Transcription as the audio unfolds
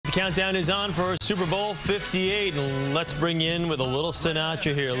The countdown is on for Super Bowl 58, and let's bring in with a little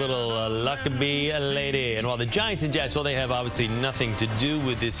Sinatra here, a little Luckabee Lady. And while the Giants and Jets, well, they have obviously nothing to do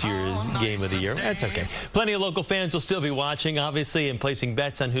with this year's game of the year. That's okay. Plenty of local fans will still be watching, obviously, and placing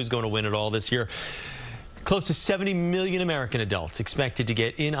bets on who's going to win it all this year. Close to 70 million American adults expected to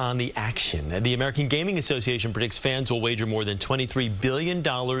get in on the action. The American Gaming Association predicts fans will wager more than $23 billion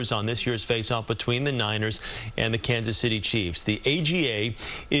on this year's face-off between the Niners and the Kansas City Chiefs. The AGA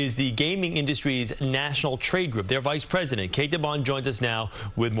is the gaming industry's national trade group. Their vice president, Kate DeBon, joins us now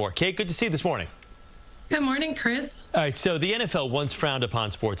with more. Kate, good to see you this morning. Good morning, Chris. All right, so the NFL once frowned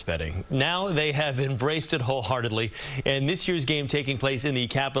upon sports betting. Now they have embraced it wholeheartedly. And this year's game taking place in the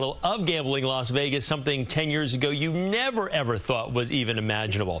capital of gambling, Las Vegas, something 10 years ago you never, ever thought was even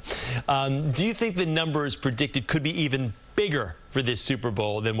imaginable. Do you think the numbers predicted could be even bigger for this Super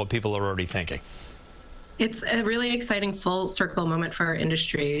Bowl than what people are already thinking? It's a really exciting full circle moment for our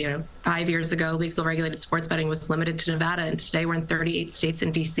industry. 5 years ago, legal regulated sports betting was limited to Nevada, and today we're in 38 states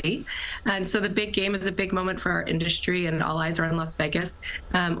and D.C. And so the big game is a big moment for our industry, and all eyes are on Las Vegas.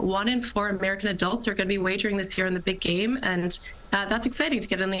 1 in 4 American adults are going to be wagering this year in the big game, and that's exciting to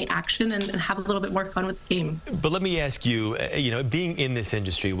get in the action and have a little bit more fun with the game. But let me ask you, being in this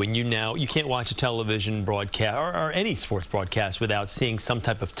industry, when you can't watch a television broadcast or any sports broadcast without seeing some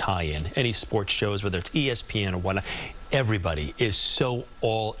type of tie-in, any sports shows, whether it's ESPN or whatnot, everybody is so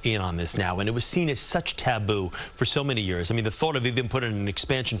all in on this now, and it was seen as such taboo for so many years. I mean, the thought of even putting an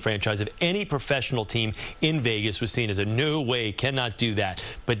expansion franchise of any professional team in Vegas was seen as a no way, cannot do that.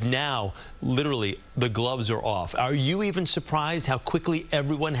 But now, literally, the gloves are off. Are you even surprised how quickly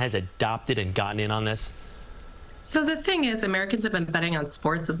everyone has adopted and gotten in on this? So the thing is, Americans have been betting on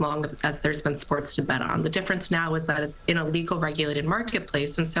sports as long as there's been sports to bet on. The difference now is that it's in a legal regulated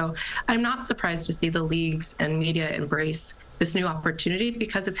marketplace. And so I'm not surprised to see the leagues and media embrace this new opportunity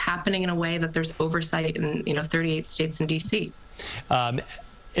because it's happening in a way that there's oversight in 38 states and D.C.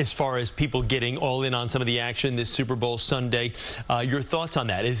 As far as people getting all in on some of the action this Super Bowl Sunday, your thoughts on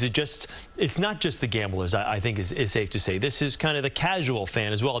that? Is it just, it's not just the gamblers, I think is safe to say. This is kind of the casual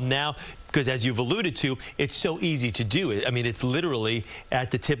fan as well now, because as you've alluded to, it's so easy to do it. I mean, it's literally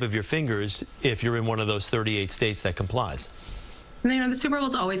at the tip of your fingers if you're in one of those 38 states that complies. The Super Bowl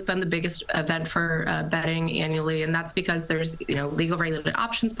has always been the biggest event for betting annually, and that's because there's legal regulated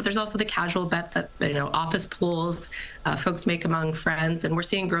options, but there's also the casual bet that office pools folks make among friends, and we're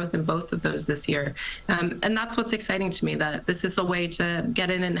seeing growth in both of those this year. And that's what's exciting to me, that this is a way to get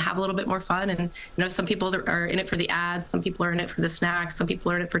in and have a little bit more fun. And some people are in it for the ads, some people are in it for the snacks, some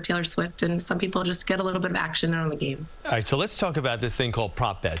people are in it for Taylor Swift, and some people just get a little bit of action on the game. All right, so let's talk about this thing called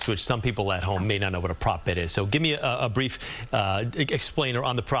prop bets, which some people at home may not know what a prop bet is. So give me a brief explainer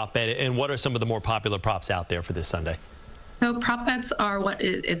on the prop bet, and what are some of the more popular props out there for this Sunday? So prop bets are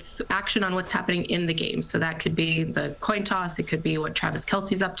it's action on what's happening in the game. So that could be the coin toss. It could be what Travis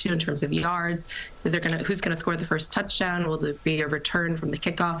Kelce's up to in terms of yards. Who's gonna score the first touchdown? Will there be a return from the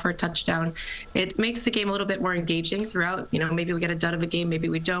kickoff for a touchdown? It makes the game a little bit more engaging throughout. Maybe we get a dud of a game, maybe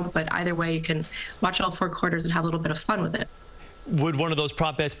we don't, but either way, you can watch all 4 quarters and have a little bit of fun with it. Would one of those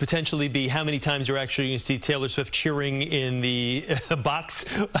prop bets potentially be how many times you're actually going to see Taylor Swift cheering in the box?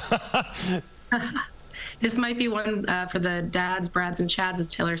 This might be one for the dads, Brads, and Chads, as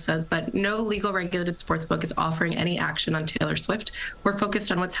Taylor says, but no legal regulated sportsbook is offering any action on Taylor Swift. We're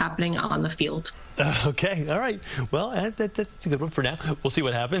focused on what's happening on the field. Okay, all right. Well, that's a good one for now. We'll see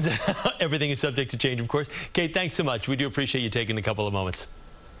what happens. Everything is subject to change, of course. Kate, thanks so much. We do appreciate you taking a couple of moments.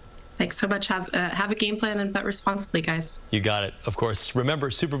 Thanks so much. Have a game plan and bet responsibly, guys. You got it. Of course.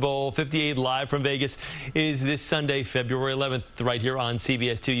 Remember, Super Bowl 58 live from Vegas is this Sunday, February 11th, right here on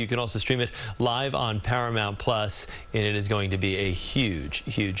CBS 2. You can also stream it live on Paramount Plus, and it is going to be a huge,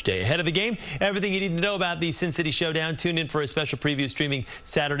 huge day. Ahead of the game, everything you need to know about the Sin City Showdown. Tune in for a special preview streaming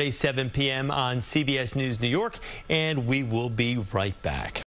Saturday, 7 p.m. on CBS News New York, and we will be right back.